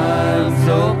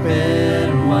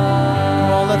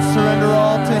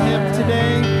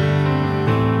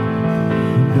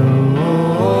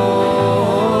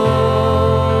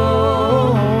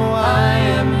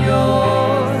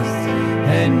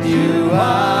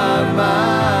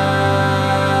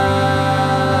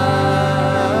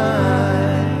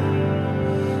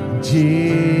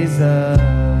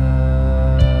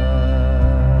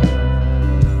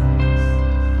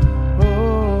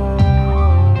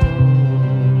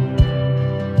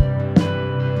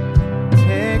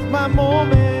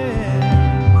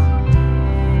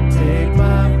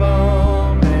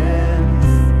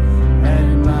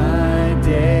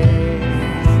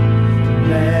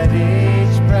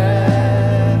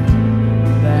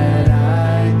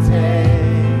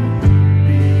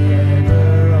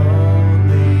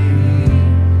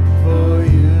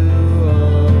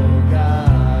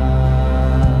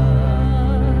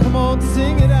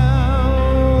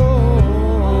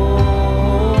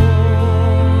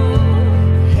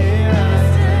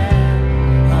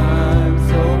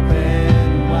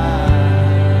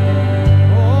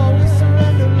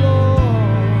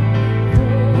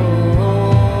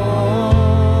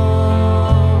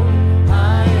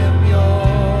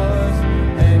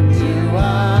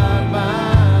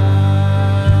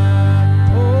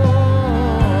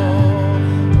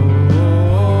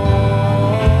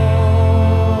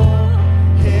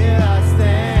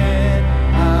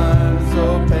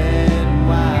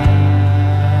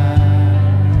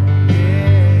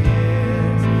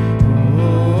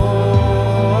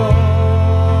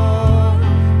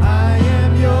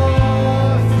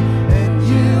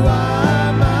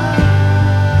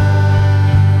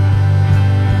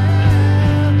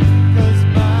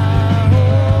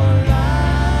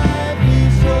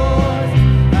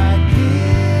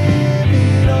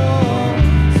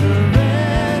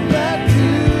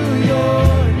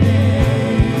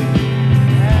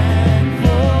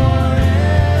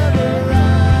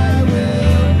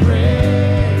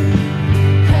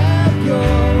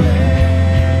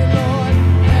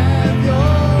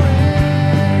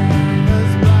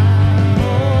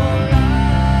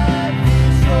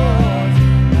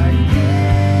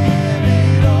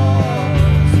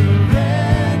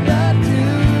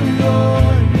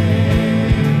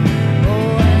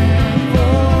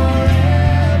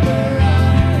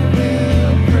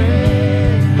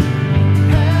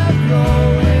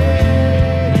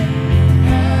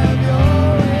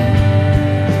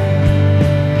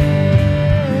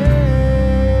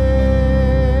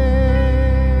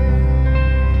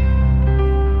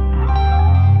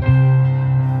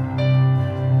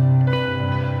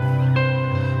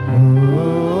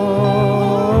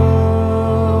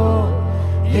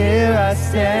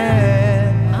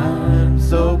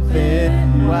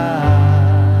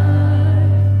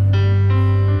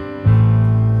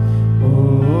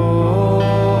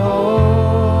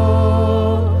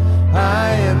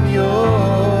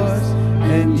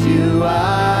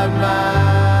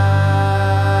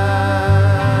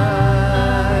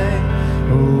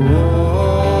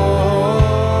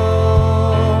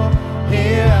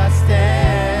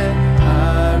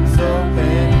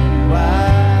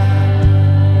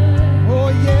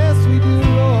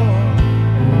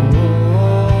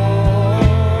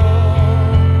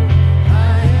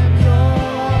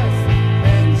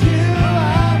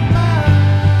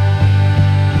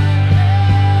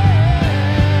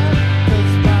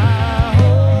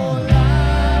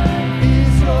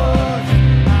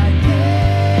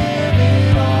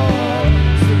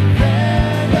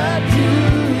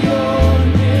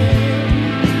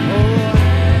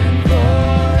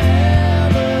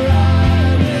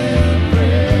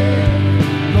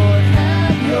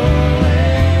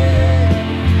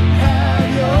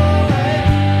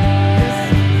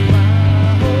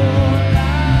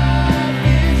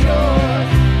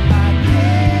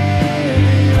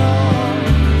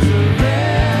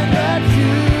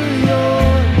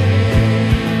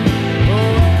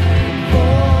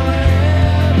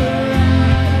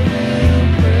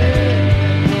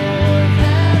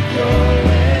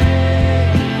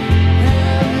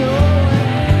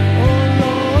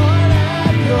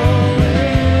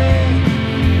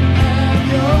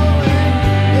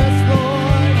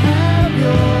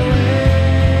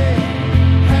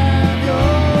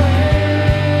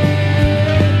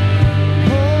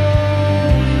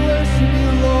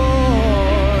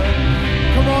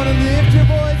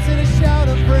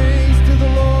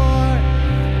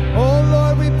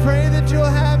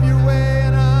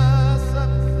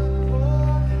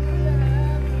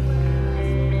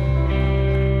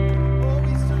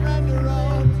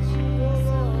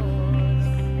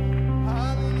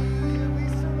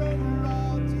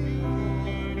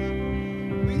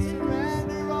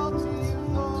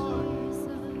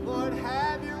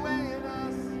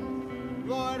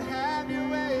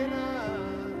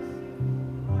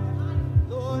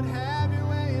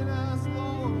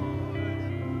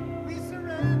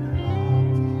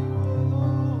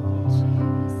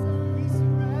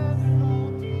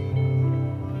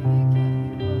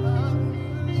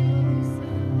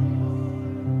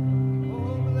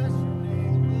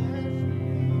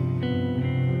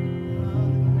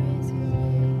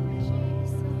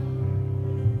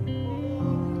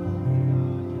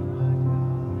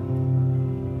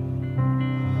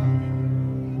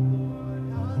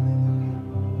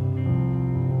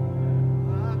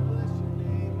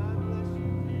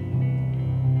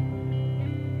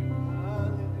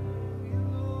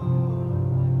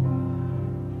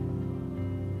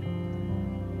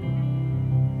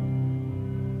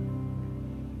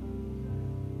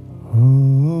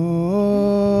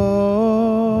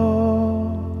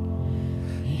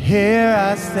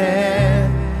 I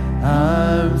stand,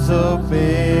 arms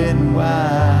open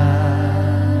wide.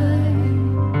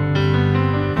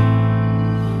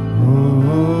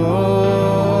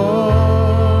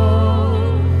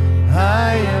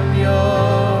 I am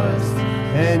yours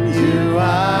and you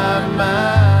are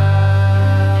mine.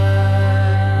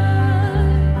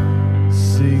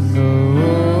 Sing, oh,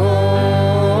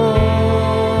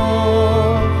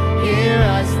 here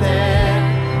I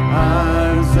stand,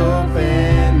 arms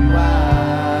open wide.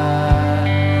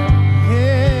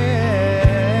 Yeah.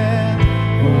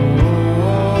 Oh,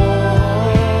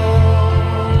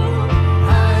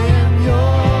 I am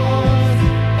yours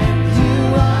and you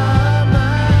are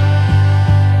mine.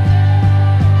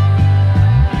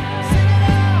 Sing it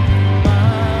out. My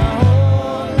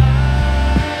whole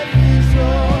life is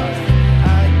yours.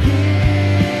 I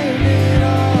give it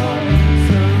all.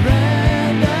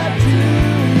 Surrender to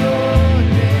your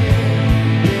name.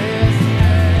 Yes,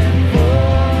 and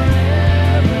forever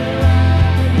I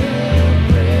will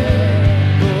pray.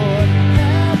 Lord,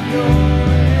 have your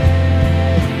way.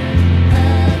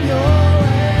 Have your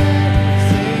way.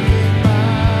 Singing,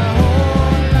 my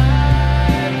whole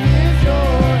life is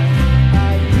yours. I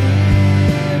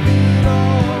give it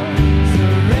all.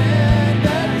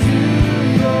 Surrender to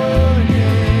your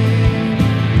name.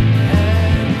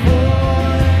 And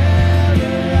forever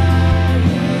I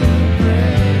will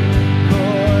pray.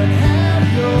 Lord, have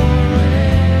your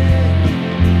way.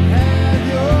 Have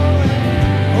your way.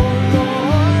 Oh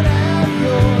Lord, have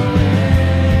your way.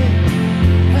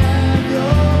 Have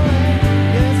your way.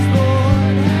 Yes,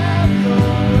 Lord, have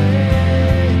your way.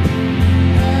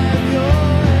 Have your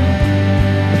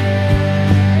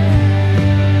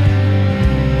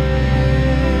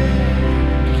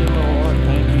Thank you, Lord.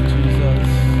 Thank you, Jesus.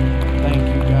 Thank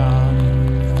you, God.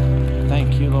 Thank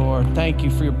you, Lord. Thank you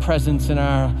for your presence in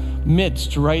our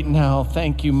midst right now.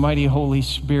 Thank you, mighty Holy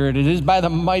Spirit. It is by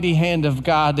the mighty hand of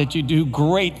God that you do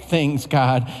great things,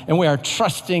 God. And we are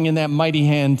trusting in that mighty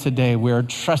hand today. We are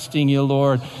trusting you,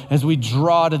 Lord, as we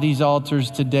draw to these altars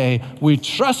today. We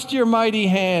trust your mighty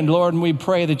hand, Lord, and we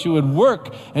pray that you would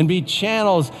work and be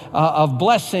channels of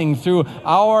blessing through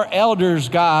our elders,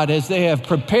 God, as they have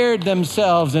prepared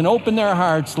themselves and opened their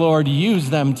hearts, Lord. Use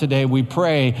them today, we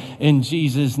pray, in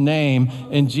Jesus' name,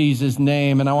 in Jesus'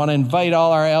 name. And I want to invite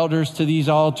all our elders to these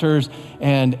altars,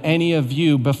 and any of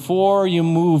you, before you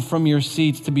move from your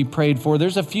seats to be prayed for,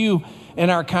 there's a few in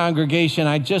our congregation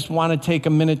I just want to take a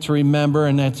minute to remember,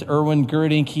 and that's Erwin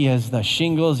Girdink. He has the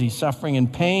shingles. He's suffering in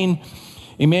pain.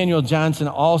 Emmanuel Johnson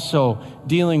also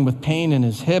dealing with pain in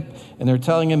his hip, and they're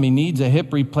telling him he needs a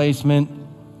hip replacement,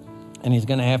 and he's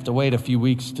going to have to wait a few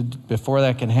weeks before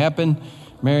that can happen.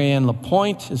 Marianne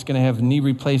Lapointe is going to have a knee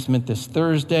replacement this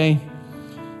Thursday.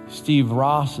 Steve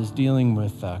Ross is dealing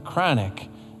with chronic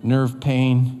nerve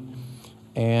pain.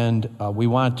 And we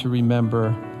want to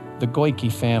remember the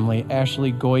Goyke family.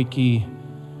 Ashley Goyke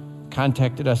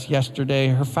contacted us yesterday.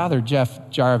 Her father, Jeff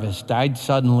Jarvis, died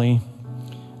suddenly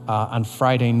on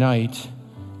Friday night.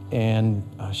 And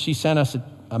she sent us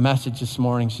a message this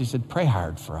morning. She said, pray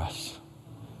hard for us.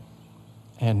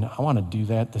 And I want to do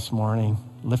that this morning.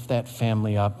 Lift that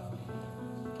family up.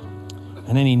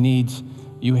 And any needs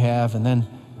you have. And then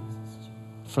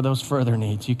for those further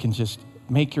needs, you can just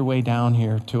make your way down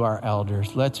here to our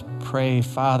elders. Let's pray.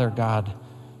 Father God,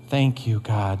 thank you,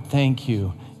 God. Thank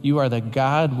you. You are the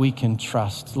God we can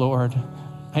trust, Lord.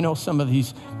 I know some of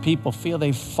these people feel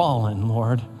they've fallen,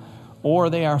 Lord, or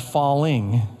they are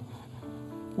falling.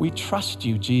 We trust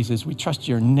you, Jesus. We trust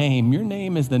your name. Your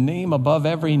name is the name above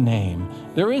every name.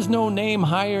 There is no name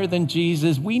higher than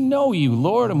Jesus. We know you,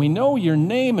 Lord, and we know your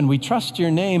name, and we trust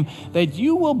your name that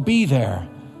you will be there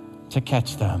to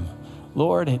catch them.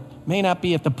 Lord, it may not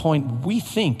be at the point we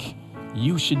think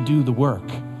you should do the work,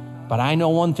 but I know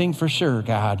one thing for sure,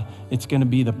 God, it's going to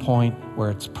be the point where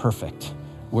it's perfect,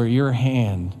 where your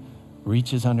hand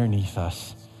reaches underneath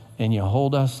us and you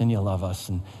hold us and you love us.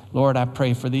 And Lord, I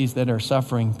pray for these that are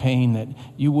suffering pain, that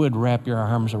you would wrap your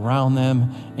arms around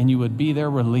them and you would be their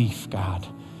relief, God.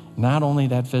 Not only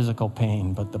that physical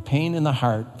pain, but the pain in the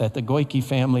heart that the Goyke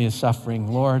family is suffering.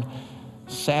 Lord,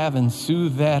 salve and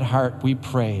soothe that heart, we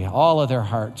pray. All of their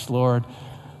hearts, Lord.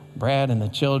 Brad and the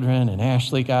children and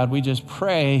Ashley, God, we just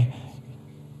pray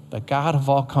the God of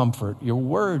all comfort. Your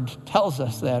word tells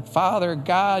us that. Father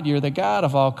God, you're the God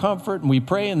of all comfort, and we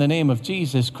pray in the name of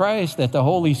Jesus Christ that the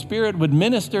Holy Spirit would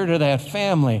minister to that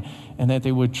family and that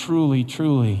they would truly,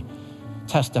 truly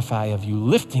testify of you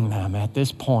lifting them at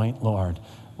this point, Lord,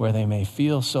 where they may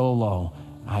feel so low.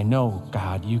 I know,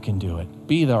 God, you can do it.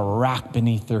 Be the rock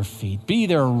beneath their feet. Be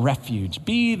their refuge.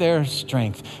 Be their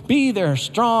strength. Be their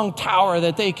strong tower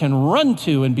that they can run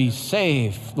to and be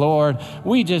safe. Lord,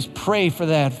 we just pray for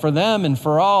that, for them and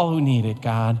for all who need it,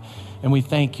 God. And we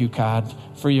thank you, God,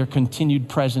 for your continued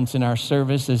presence in our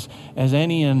service. As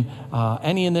any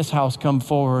in this house come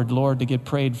forward, Lord, to get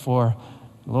prayed for,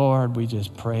 Lord, we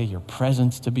just pray your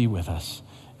presence to be with us.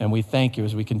 And we thank you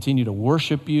as we continue to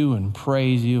worship you and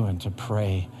praise you and to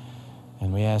pray.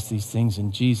 And we ask these things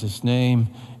in Jesus' name.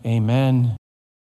 Amen.